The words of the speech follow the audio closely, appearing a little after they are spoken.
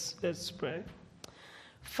Let's pray.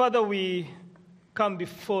 Father, we come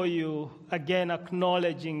before you again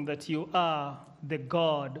acknowledging that you are the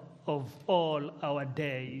God of all our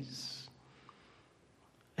days.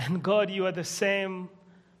 And God, you are the same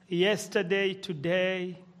yesterday,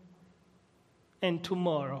 today, and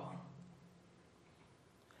tomorrow.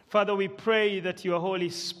 Father, we pray that your Holy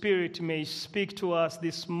Spirit may speak to us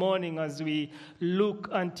this morning as we look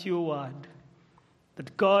unto your word.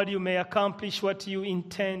 That God, you may accomplish what you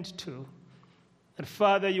intend to. That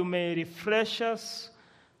Father, you may refresh us,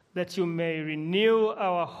 that you may renew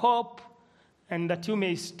our hope, and that you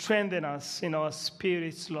may strengthen us in our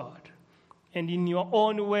spirits, Lord. And in your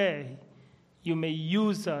own way, you may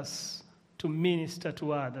use us to minister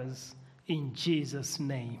to others. In Jesus'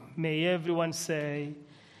 name. May everyone say,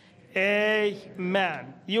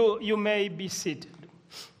 Amen. You may be seated.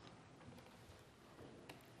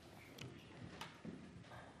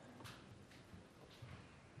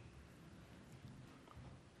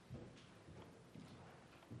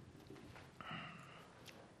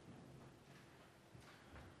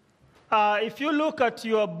 If you look at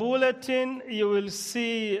your bulletin, you will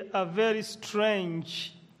see a very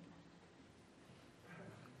strange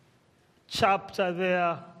chapter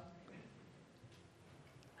there.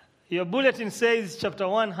 Your bulletin says chapter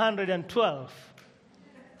 112.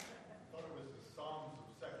 I thought it was the Psalms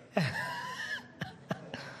of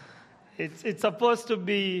Second. It's supposed to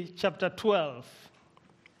be chapter 12.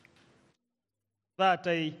 That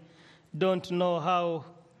I don't know how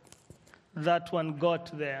that one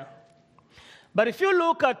got there. But if you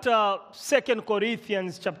look at 2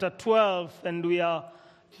 Corinthians chapter 12, and we are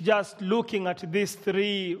just looking at these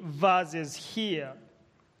 3 verses here,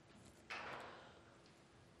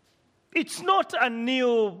 it's not a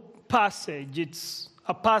new passage. It's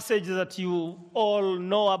a passage that you all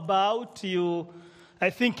know about. I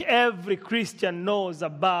think every Christian knows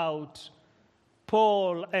about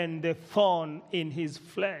Paul and the thorn in his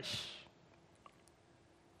flesh.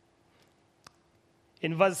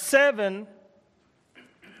 In verse 7,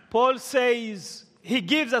 Paul says, he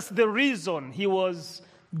gives us the reason he was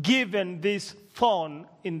given this thorn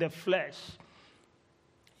in the flesh.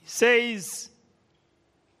 He says,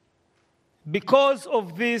 because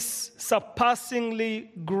of these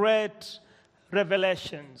surpassingly great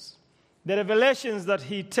revelations, the revelations that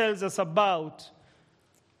he tells us about,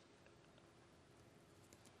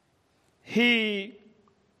 he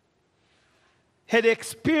had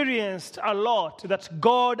experienced a lot that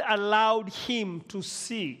God allowed him to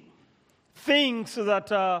see. Things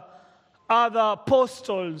that other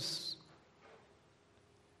apostles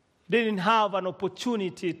didn't have an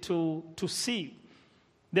opportunity to see.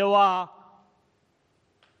 There were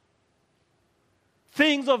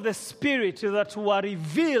things of the Spirit that were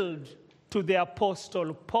revealed to the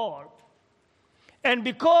Apostle Paul. And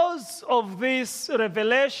because of these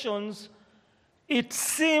revelations, it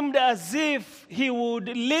seemed as if he would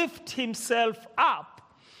lift himself up,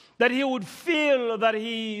 that he would feel that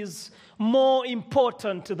he is more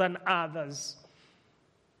important than others.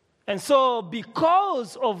 And so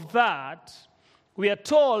because of that, we are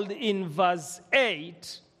told in verse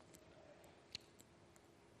 8,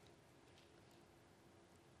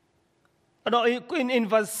 in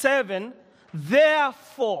verse 7,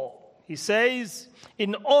 therefore, he says,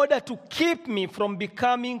 in order to keep me from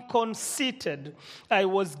becoming conceited, I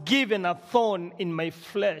was given a thorn in my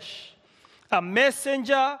flesh, a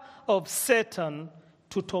messenger of Satan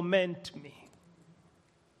to torment me.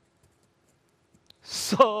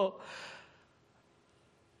 So,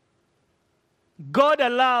 God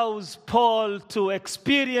allows Paul to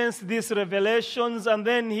experience these revelations, and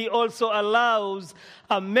then he also allows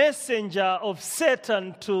a messenger of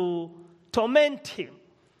Satan to torment him,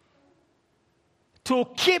 to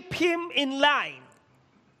keep him in line,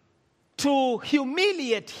 to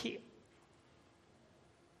humiliate him,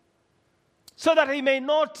 so that he may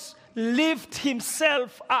not lift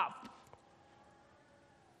himself up.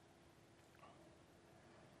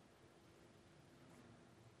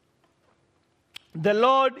 The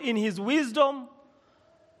Lord, in his wisdom,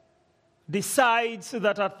 decides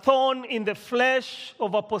that a thorn in the flesh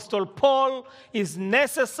of Apostle Paul is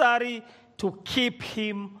necessary to keep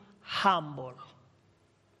him humble.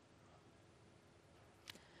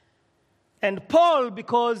 And Paul,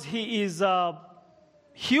 because he is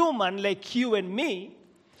human like you and me,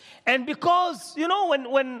 and because,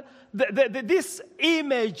 when this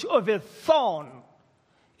image of a thorn,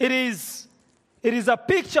 it is a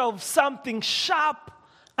picture of something sharp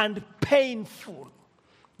and painful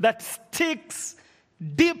that sticks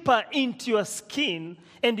deeper into your skin,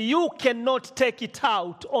 and you cannot take it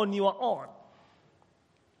out on your own.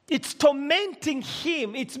 It's tormenting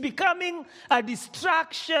him. It's becoming a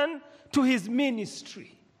distraction to his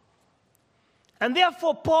ministry. And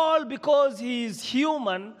therefore, Paul, because he is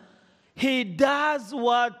human, he does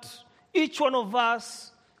what each one of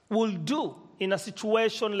us will do in a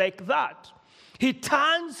situation like that. He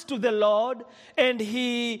turns to the Lord and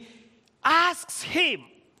he asks him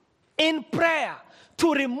in prayer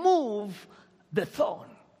to remove the thorn,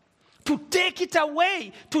 to take it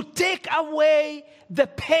away, to take away the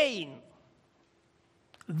pain.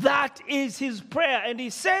 That is his prayer. And he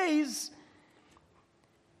says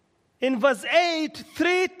in verse 8,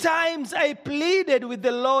 3 times I pleaded with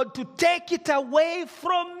the Lord to take it away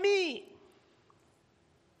from me.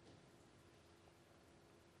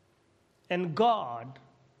 And God,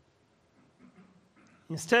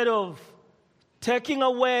 instead of taking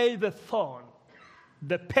away the thorn,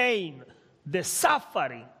 the pain, the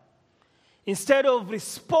suffering, instead of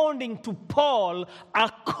responding to Paul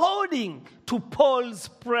according to Paul's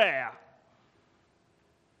prayer,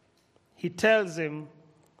 he tells him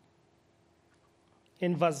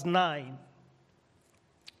in verse 9,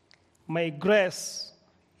 my grace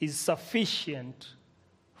is sufficient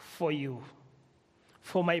for you,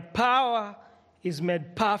 for my power is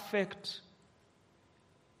made perfect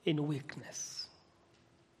in weakness.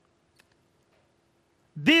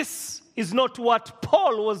 This is not what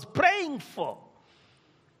Paul was praying for.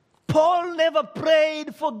 Paul never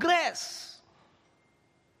prayed for grace.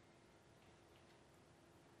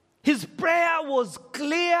 His prayer was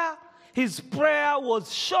clear. His prayer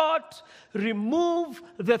was short. Remove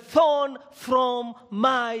the thorn from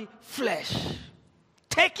my flesh.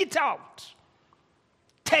 Take it out.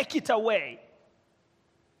 Take it away.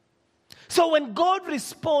 So when God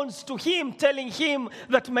responds to him, telling him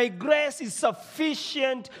that my grace is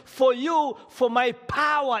sufficient for you, for my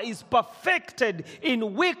power is perfected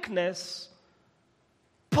in weakness,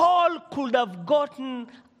 Paul could have gotten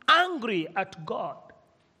angry at God.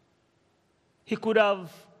 He could have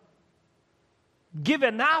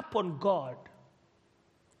given up on God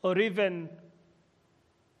or even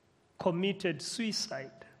committed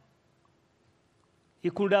suicide. He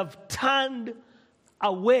could have turned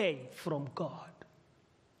away from God.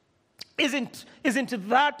 Isn't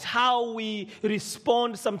that how we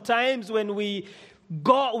respond sometimes when we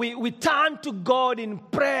turn to God in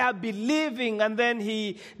prayer, believing, and then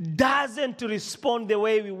he doesn't respond the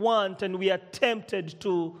way we want, and we are tempted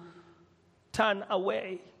to turn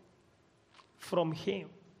away from him.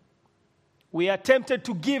 We are tempted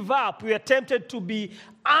to give up. We are tempted to be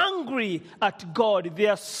angry at God.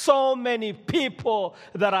 There are so many people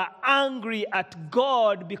that are angry at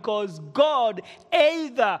God because God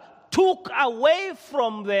either took away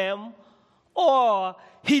from them or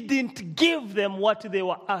he didn't give them what they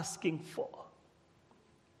were asking for.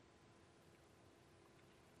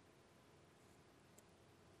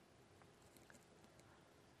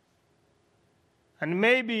 And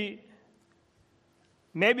maybe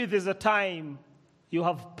there's a time you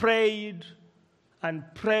have prayed and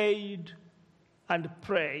prayed and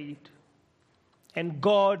prayed, and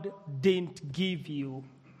God didn't give you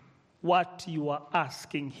what you are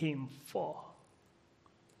asking him for.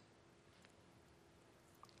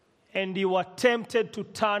 And you are tempted to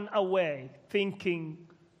turn away, thinking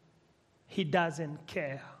he doesn't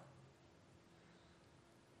care.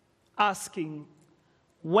 Asking,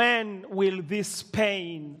 when will this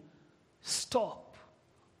pain stop?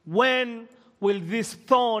 When will this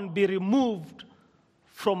thorn be removed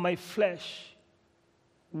from my flesh?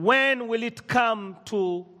 When will it come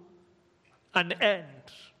to an end?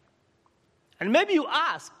 And maybe you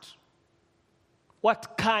asked,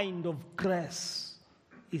 what kind of grace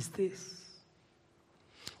is this?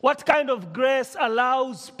 What kind of grace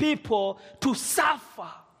allows people to suffer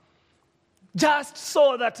just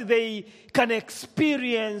so that they can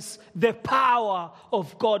experience the power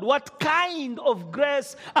of God? What kind of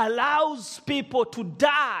grace allows people to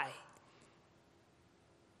die?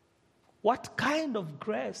 What kind of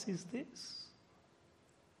grace is this?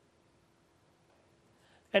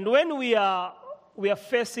 And when we are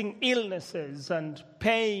facing illnesses and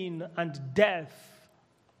pain and death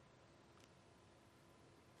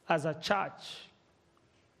as a church,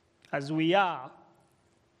 as we are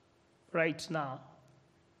right now,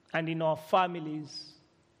 and in our families,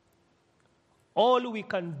 all we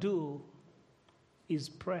can do is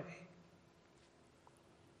pray,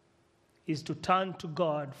 is to turn to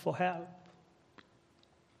God for help.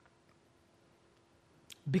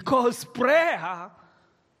 Because prayer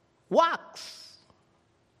works.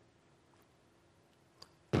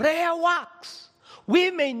 Prayer works.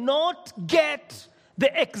 We may not get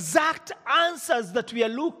the exact answers that we are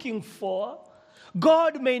looking for,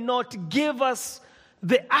 God may not give us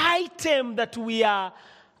the item that we are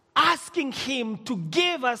asking him to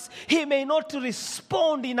give us. He may not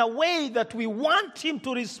respond in a way that we want him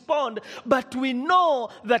to respond, but we know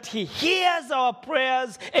that he hears our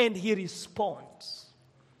prayers and he responds.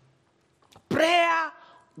 Prayer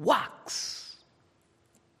works.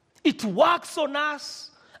 It works on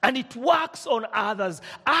us and it works on others.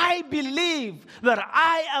 I believe that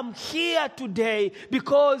I am here today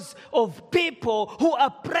because of people who are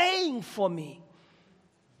praying for me,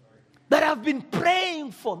 that have been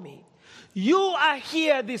praying for me. You are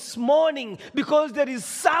here this morning because there is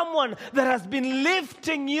someone that has been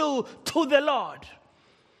lifting you to the Lord.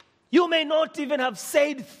 You may not even have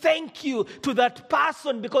said thank you to that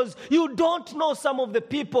person because you don't know some of the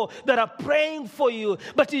people that are praying for you.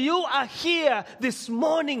 But you are here this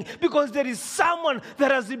morning because there is someone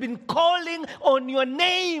that has been calling on your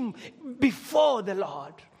name before the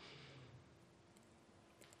Lord.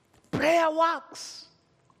 Prayer works.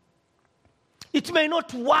 It may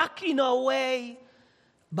not work in a way,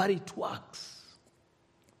 but it works.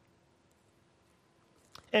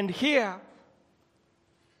 And here,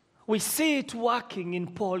 we see it working in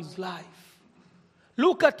Paul's life.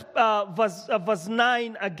 Look at verse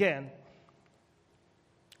 9 again.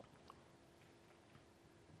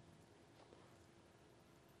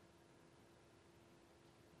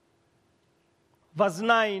 Verse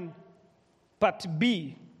 9, part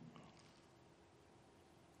B.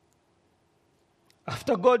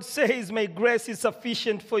 After God says, my grace is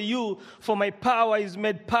sufficient for you, for my power is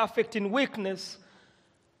made perfect in weakness,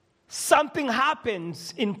 something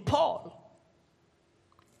happens in Paul.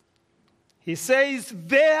 He says,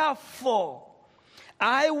 therefore,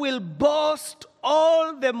 I will boast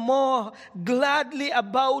all the more gladly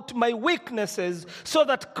about my weaknesses, so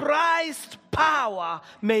that Christ's power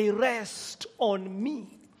may rest on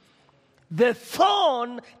me. The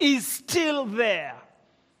thorn is still there.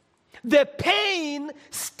 The pain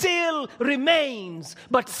still remains,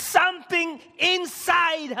 but something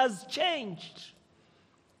inside has changed.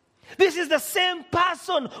 This is the same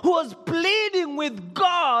person who was pleading with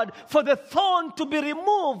God for the thorn to be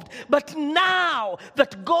removed. But now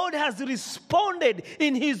that God has responded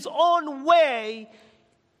in his own way,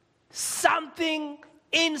 something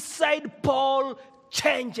inside Paul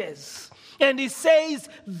changes. And he says,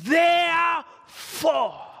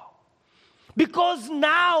 therefore, because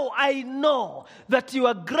now I know that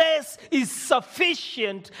your grace is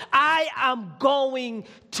sufficient, I am going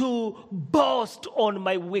to boast on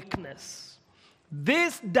my weakness.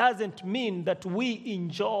 This doesn't mean that we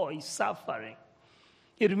enjoy suffering.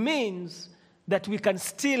 It means that we can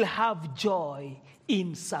still have joy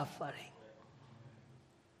in suffering.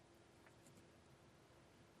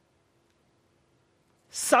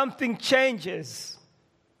 Something changes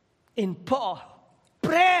in Paul.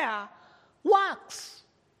 Prayer works.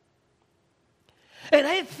 And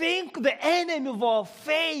I think the enemy of our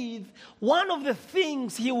faith, one of the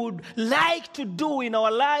things he would like to do in our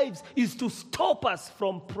lives is to stop us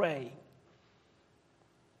from praying.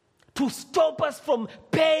 To stop us from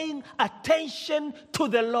paying attention to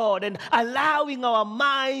the Lord and allowing our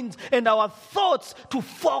minds and our thoughts to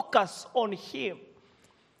focus on him.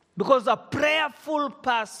 Because a prayerful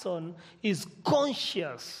person is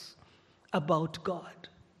conscious about God.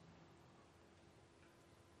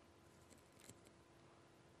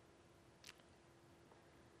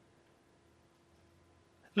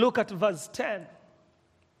 Look at verse 10.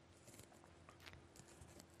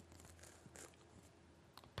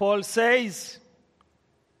 Paul says,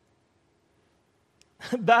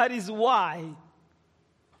 that is why,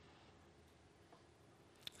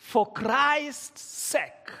 for Christ's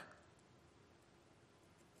sake,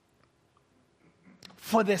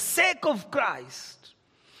 for the sake of Christ,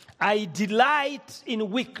 I delight in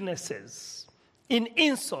weaknesses, in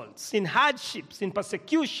insults, in hardships, in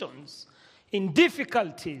persecutions, in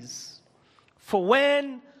difficulties. For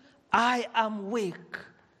when I am weak,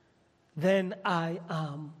 then I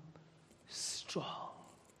am strong.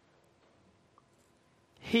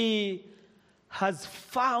 He has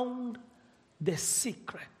found the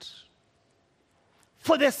secret.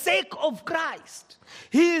 For the sake of Christ,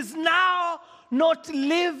 he is now not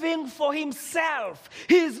living for himself.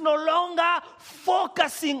 He is no longer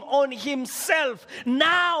focusing on himself.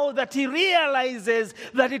 Now that he realizes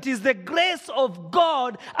that it is the grace of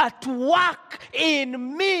God at work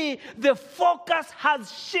in me, the focus has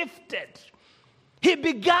shifted. He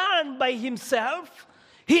began by himself.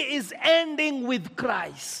 He is ending with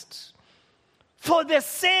Christ. For the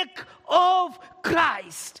sake of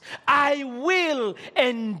Christ, I will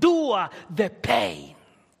endure the pain.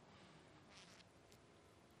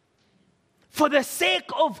 For the sake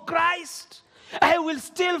of Christ, I will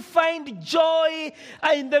still find joy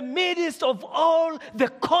in the midst of all the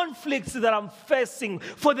conflicts that I'm facing.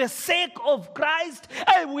 For the sake of Christ,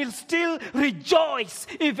 I will still rejoice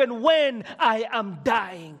even when I am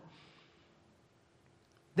dying.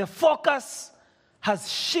 The focus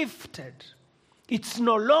has shifted. It's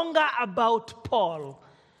no longer about Paul.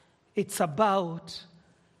 It's about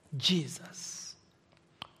Jesus.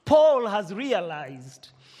 Paul has realized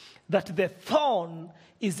that the thorn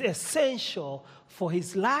is essential for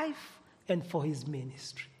his life and for his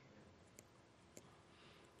ministry.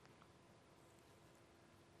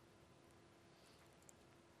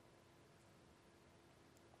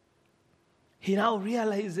 He now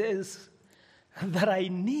realizes that I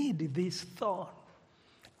need this thorn.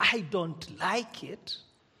 I don't like it.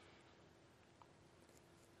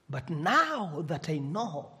 But now that I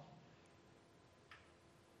know,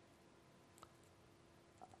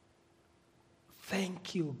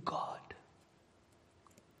 thank you, God.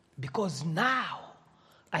 Because now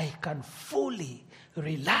I can fully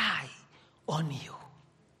rely on you.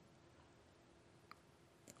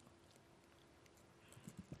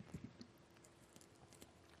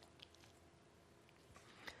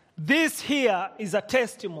 This here is a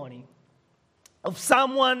testimony of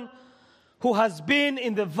someone who has been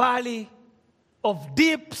in the valley of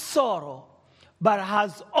deep sorrow, but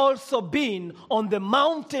has also been on the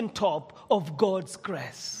mountaintop of God's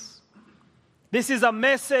grace. This is a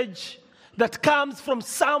message that comes from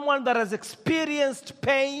someone that has experienced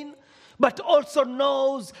pain, but also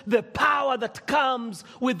knows the power that comes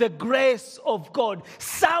with the grace of God.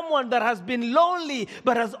 Someone that has been lonely,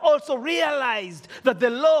 but has also realized that the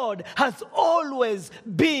Lord has always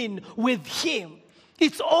been with him.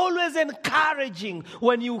 It's always encouraging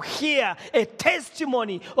when you hear a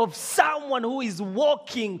testimony of someone who is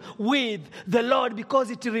walking with the Lord, because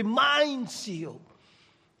it reminds you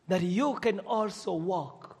that you can also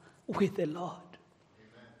walk with the Lord.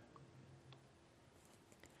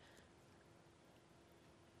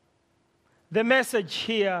 The message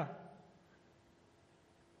here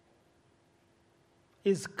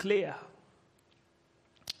is clear.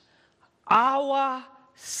 Our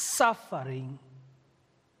suffering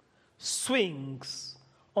swings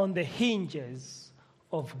on the hinges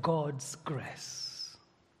of God's grace.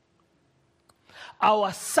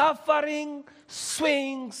 Our suffering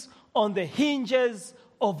swings on the hinges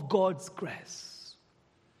of God's grace.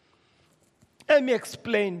 Let me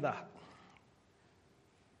explain that.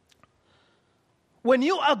 When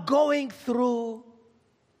you are going through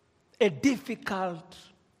a difficult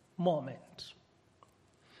moment,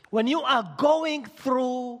 when you are going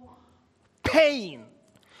through pain,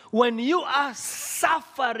 when you are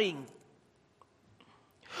suffering,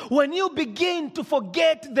 when you begin to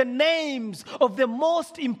forget the names of the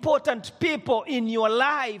most important people in your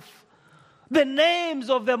life, the names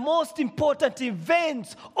of the most important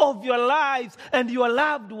events of your lives and your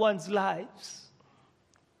loved ones' lives,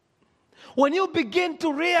 when you begin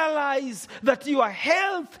to realize that your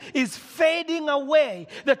health is fading away,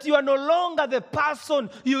 that you are no longer the person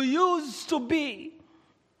you used to be,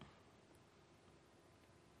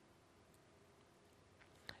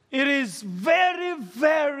 it is very,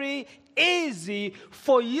 very easy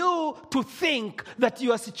for you to think that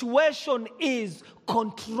your situation is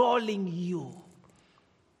controlling you.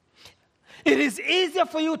 It is easier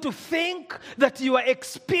for you to think that your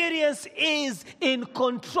experience is in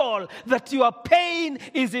control, that your pain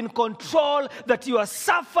is in control, that your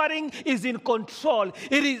suffering is in control.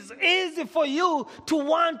 It is easy for you to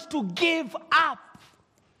want to give up,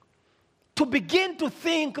 to begin to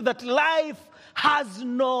think that life has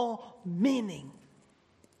no meaning,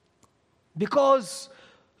 because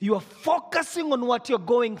you are focusing on what you're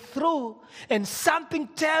going through, and something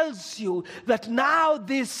tells you that now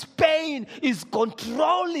this pain is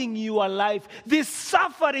controlling your life. This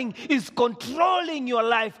suffering is controlling your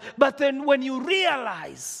life. But then when you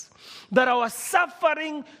realize that our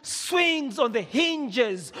suffering swings on the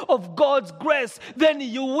hinges of God's grace, then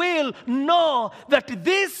you will know that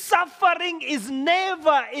this suffering is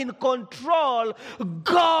never in control.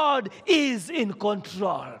 God is in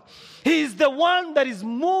control. He is the one that is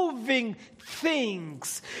moving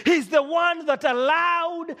things. He's the one that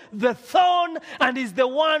allowed the thorn, and is the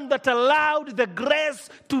one that allowed the grace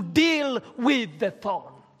to deal with the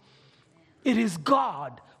thorn. It is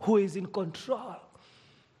God who is in control.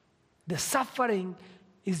 The suffering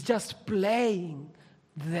is just playing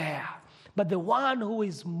there. But the one who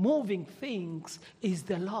is moving things is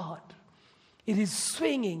the Lord. It is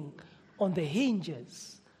swinging on the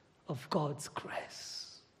hinges of God's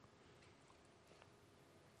grace.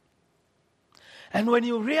 And when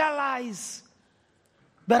you realize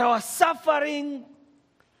that our suffering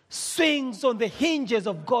swings on the hinges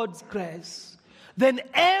of God's grace, then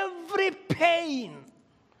every pain,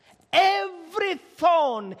 every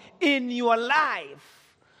thorn in your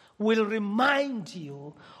life will remind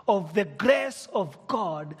you of the grace of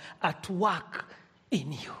God at work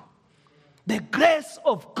in you. The grace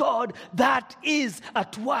of God that is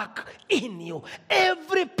at work in you.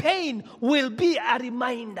 Every pain will be a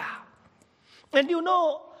reminder. And you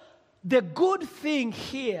know, the good thing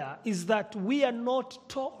here is that we are not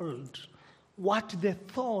told what the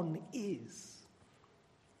thorn is.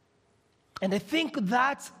 And I think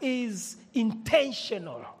that is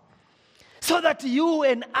intentional, so that you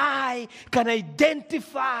and I can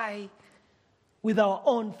identify with our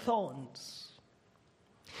own thorns.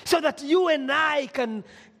 So that you and I can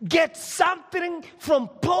get something from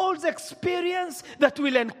Paul's experience that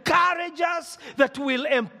will encourage us, that will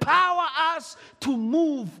empower us to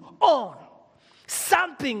move on.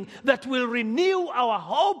 Something that will renew our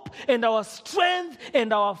hope and our strength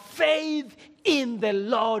and our faith in the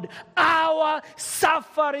Lord. Our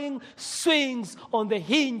suffering swings on the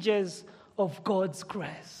hinges of God's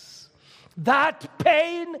grace. That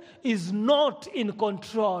pain is not in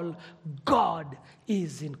control. God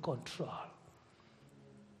is in control.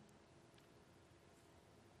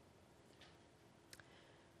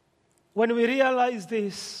 When we realize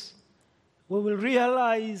this, we will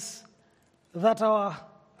realize that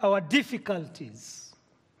our difficulties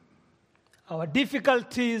are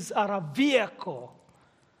a vehicle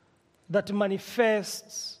that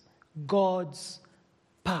manifests God's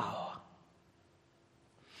power.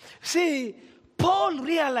 See, Paul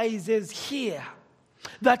realizes here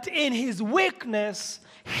that in his weakness,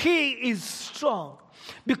 he is strong.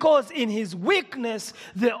 Because in his weakness,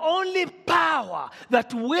 the only power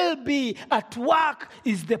that will be at work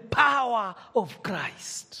is the power of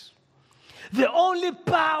Christ. The only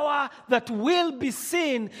power that will be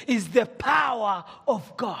seen is the power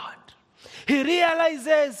of God. He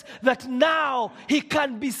realizes that now he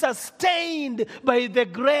can be sustained by the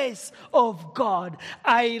grace of God.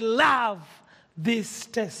 I love this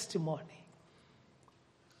testimony.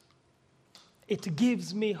 It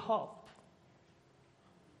gives me hope.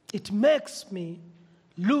 It makes me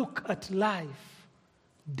look at life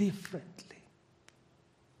differently.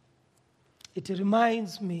 It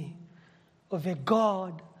reminds me of a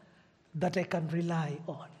God that I can rely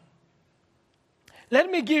on. Let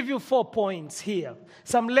me give you 4 points here.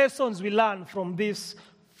 Some lessons we learn from this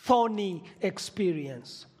thorny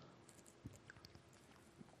experience.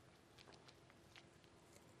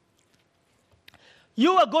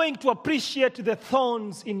 You are going to appreciate the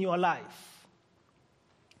thorns in your life.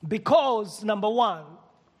 Because, number 1,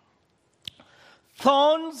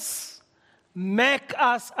 thorns make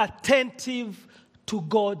us attentive to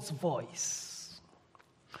God's voice.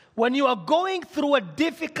 When you are going through a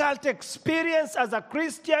difficult experience as a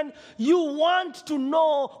Christian, you want to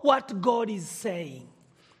know what God is saying.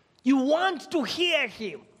 You want to hear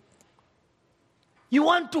Him. You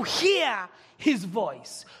want to hear His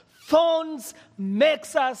voice. Thorns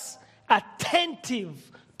makes us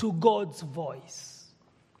attentive to God's voice.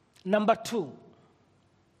 Number 2,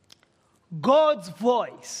 God's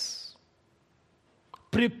voice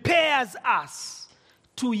prepares us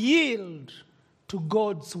to yield to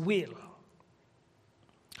God's will.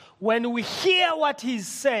 When we hear what He's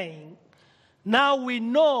saying, now we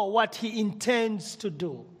know what He intends to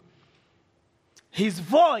do. His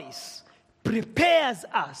voice prepares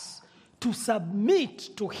us to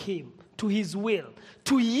submit to Him, to His will,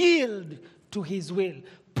 to yield to His will.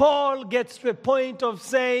 Paul gets to a point of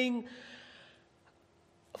saying,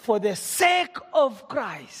 for the sake of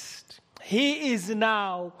Christ, he is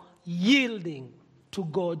now yielding to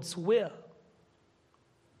God's will.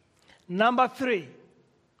 Number 3,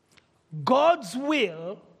 God's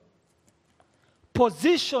will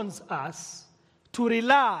positions us to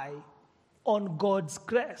rely on God's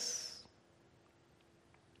grace.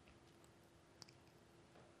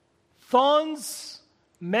 Thorns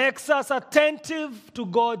makes us attentive to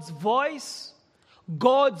God's voice.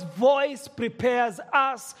 God's voice prepares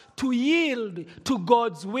us to yield to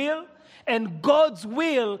God's will. And God's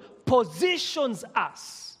will positions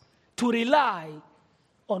us to rely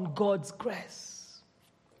on God's grace.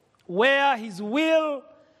 Where His will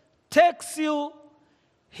takes you,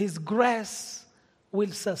 His grace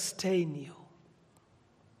will sustain you.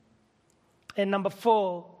 And number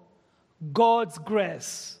 4, God's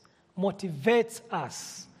grace motivates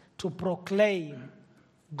us to proclaim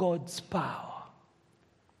God's power.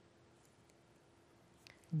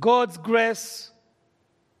 God's grace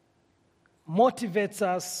motivates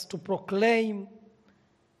us to proclaim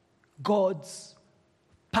God's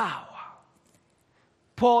power.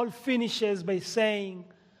 Paul finishes by saying,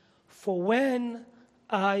 for when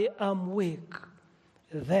I am weak,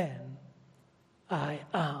 then I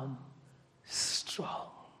am strong.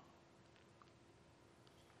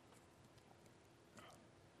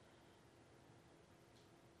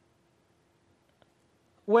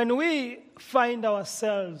 When we find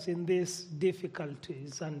ourselves in these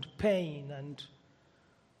difficulties and pain and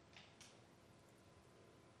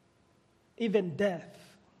even death,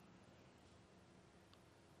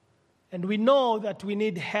 and we know that we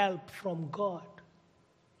need help from God,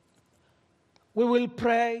 we will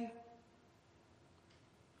pray,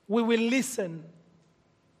 we will listen,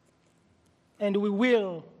 and we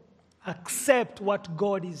will accept what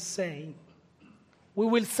God is saying. We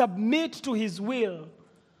will submit to His will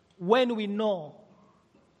when we know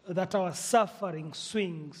that our suffering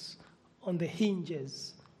swings on the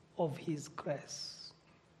hinges of His grace.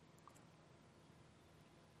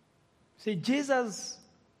 See, Jesus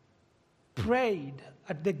prayed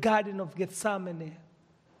at the Garden of Gethsemane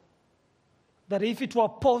that if it were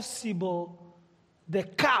possible, the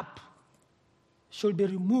cup should be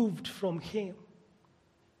removed from Him.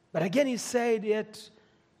 But again He said, yet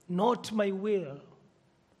not my will,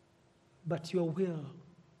 but your will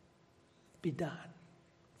be done.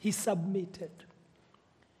 He submitted.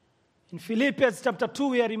 In Philippians chapter 2,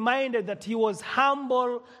 we are reminded that He was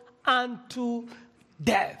humble unto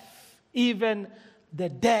death, even the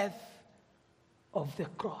death of the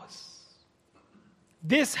cross.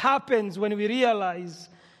 This happens when we realize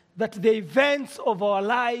that the events of our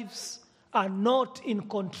lives are not in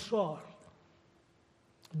control.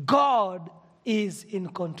 God is in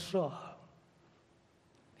control.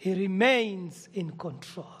 He remains in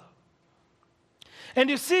control. And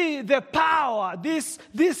you see, the power,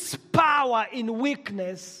 this power in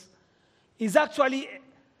weakness is actually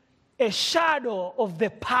a shadow of the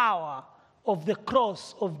power of the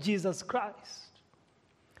cross of Jesus Christ.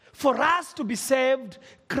 For us to be saved,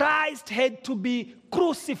 Christ had to be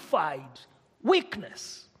crucified.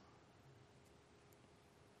 Weakness.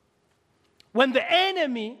 When the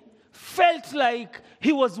enemy felt like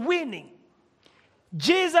he was winning,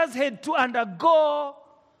 Jesus had to undergo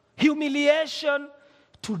humiliation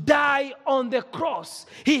to die on the cross.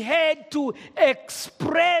 He had to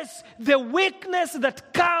express the weakness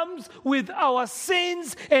that comes with our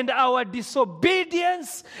sins and our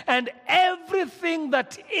disobedience and everything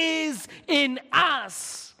that is in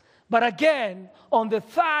us. But again, on the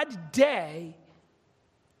third day,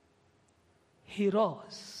 He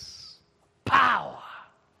rose. Power.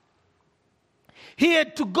 He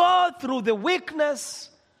had to go through the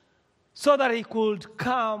weakness so that He could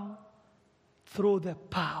come through the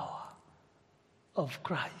power of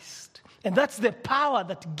Christ. And that's the power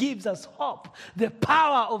that gives us hope. The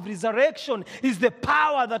power of resurrection is the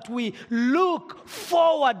power that we look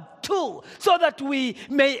forward to so that we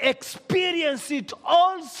may experience it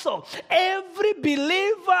also. Every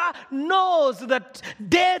believer knows that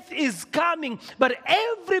death is coming, but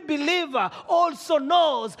every believer also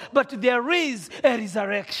knows that there is a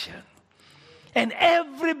resurrection. And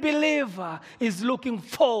every believer is looking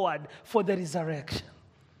forward for the resurrection.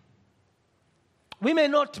 We may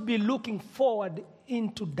not be looking forward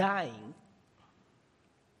into dying,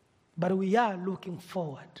 but we are looking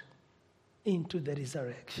forward into the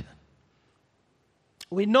resurrection.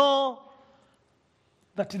 We know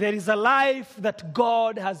that there is a life that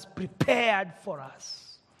God has prepared for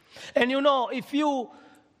us. And you know, if you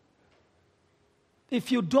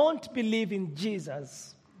don't believe in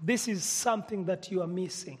Jesus, this is something that you are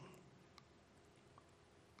missing.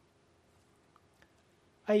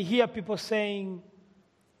 I hear people saying,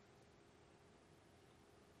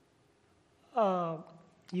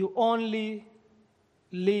 you only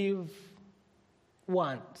live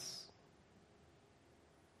once.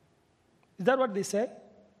 Is that what they say?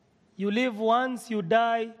 You live once, you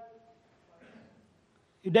die.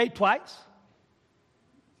 You die twice?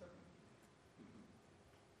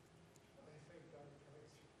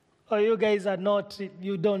 Oh, you guys are not,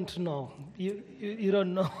 you don't know. You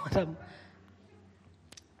don't know what I'm...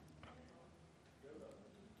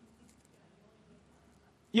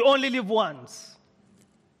 You only live once.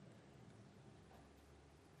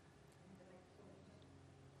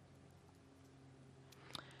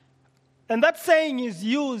 And that saying is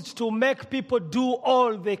used to make people do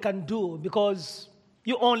all they can do because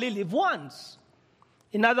you only live once.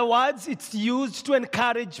 In other words, it's used to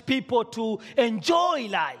encourage people to enjoy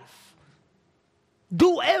life.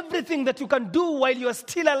 Do everything that you can do while you are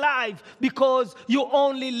still alive because you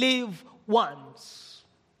only live once.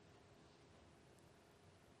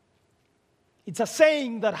 It's a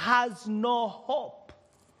saying that has no hope.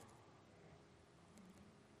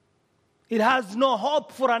 It has no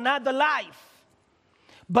hope for another life.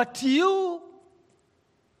 But you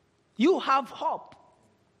have hope.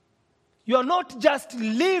 You are not just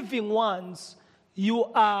living once. You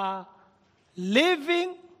are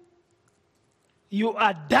living, you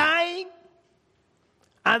are dying,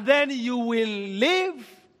 and then you will live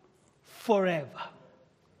forever.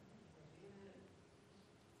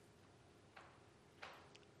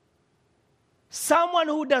 Someone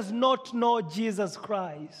who does not know Jesus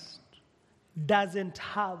Christ doesn't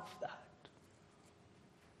have that.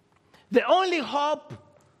 The only hope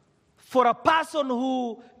for a person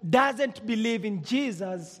who doesn't believe in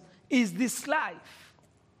Jesus is this life.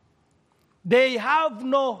 They have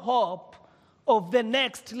no hope of the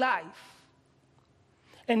next life.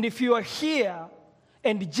 And if you are here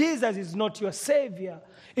and Jesus is not your Savior,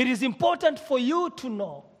 it is important for you to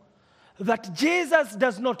know that Jesus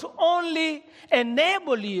does not only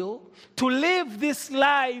enable you to live this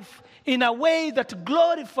life in a way that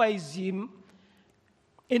glorifies Him,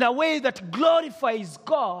 in a way that glorifies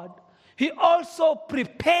God, He also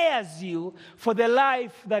prepares you for the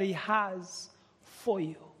life that He has for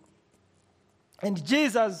you. And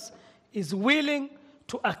Jesus is willing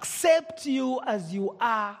to accept you as you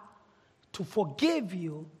are, to forgive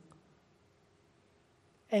you,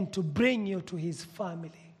 and to bring you to His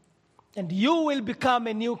family. And you will become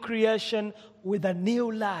a new creation with a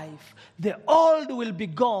new life. The old will be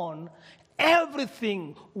gone.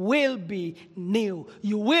 Everything will be new.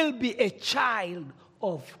 You will be a child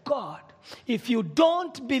of God. If you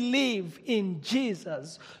don't believe in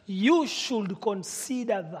Jesus, you should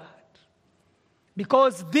consider that.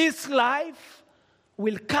 Because this life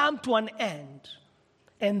will come to an end.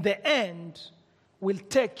 And the end will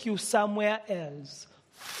take you somewhere else,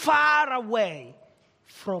 far away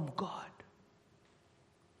from God.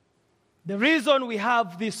 The reason we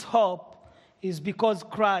have this hope is because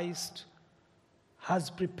Christ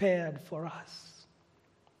has prepared for us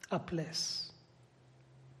a place.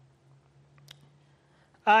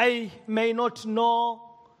 I may not know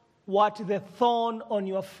what the thorn on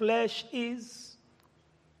your flesh is.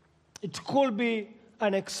 It could be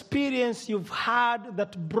an experience you've had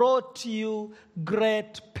that brought you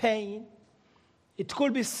great pain. It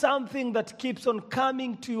could be something that keeps on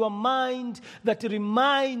coming to your mind that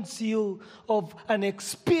reminds you of an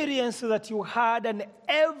experience that you had, and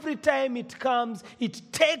every time it comes, it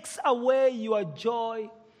takes away your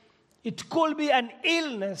joy. It could be an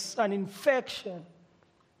illness, an infection,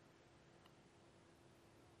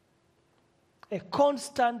 a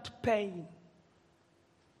constant pain.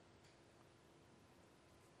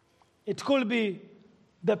 It could be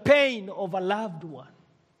the pain of a loved one.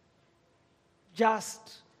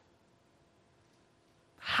 Just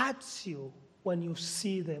hurts you when you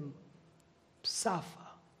see them suffer.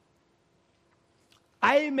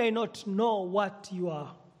 I may not know what your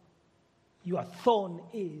thorn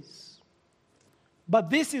is, but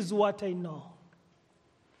this is what I know.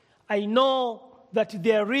 I know that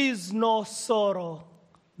there is no sorrow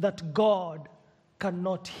that God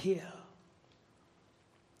cannot heal.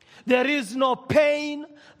 There is no pain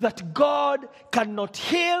that God cannot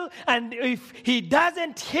heal, and if He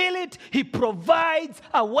doesn't heal it, He provides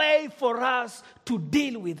a way for us to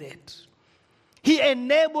deal with it. He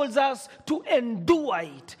enables us to endure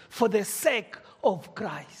it for the sake of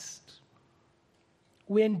Christ.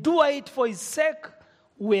 We endure it for His sake,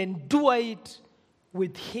 we endure it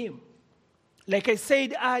with Him. Like I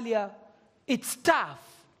said earlier, it's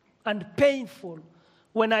tough and painful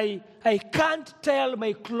when I can't tell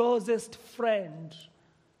my closest friend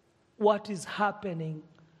what is happening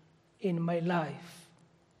in my life,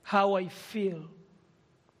 how I feel.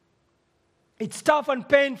 It's tough and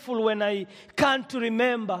painful when I can't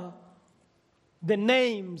remember the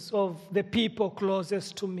names of the people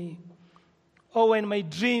closest to me, or when my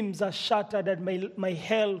dreams are shattered and my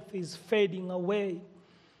health is fading away.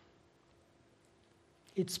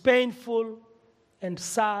 It's painful and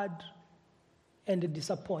sad and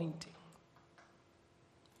disappointing.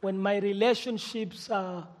 When my relationships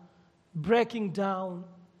are breaking down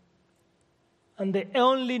and the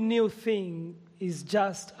only new thing is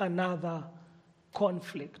just another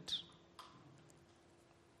conflict.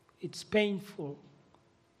 It's painful.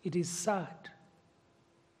 It is sad.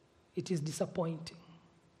 It is disappointing.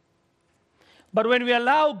 But when we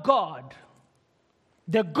allow God,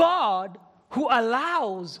 the God who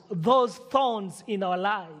allows those thorns in our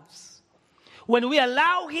lives, when we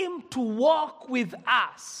allow Him to walk with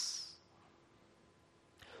us,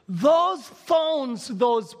 those thorns,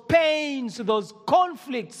 those pains, those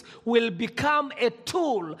conflicts will become a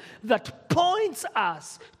tool that points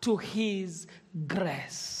us to His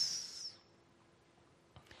grace.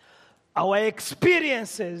 our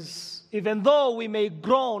experiences, even though we may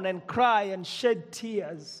groan and cry and shed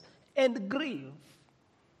tears and grieve,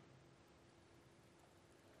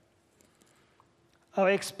 our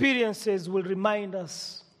experiences will remind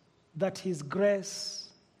us that His grace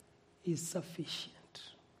is sufficient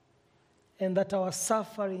and that our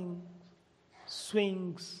suffering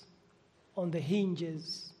swings on the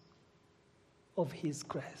hinges of His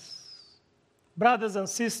grace. Brothers and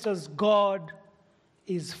sisters, God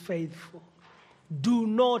is faithful. Do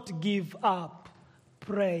not give up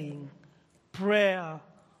praying. Prayer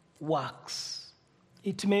works.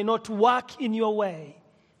 It may not work in your way,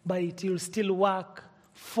 but it will still work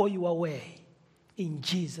for your way. In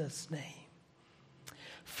Jesus' name.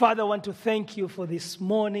 Father, I want to thank you for this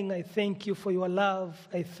morning. I thank you for your love.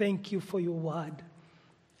 I thank you for your word.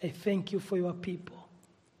 I thank you for your people.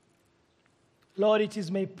 Lord, it is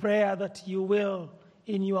my prayer that you will,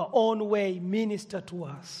 in your own way, minister to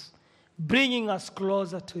us, bringing us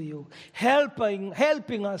closer to you,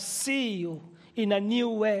 helping us see you in a new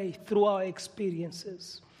way through our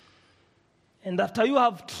experiences. And after you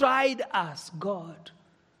have tried us, God,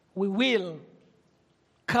 we will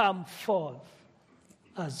come forth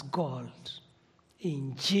as gold.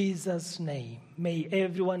 In Jesus' name, may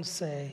everyone say,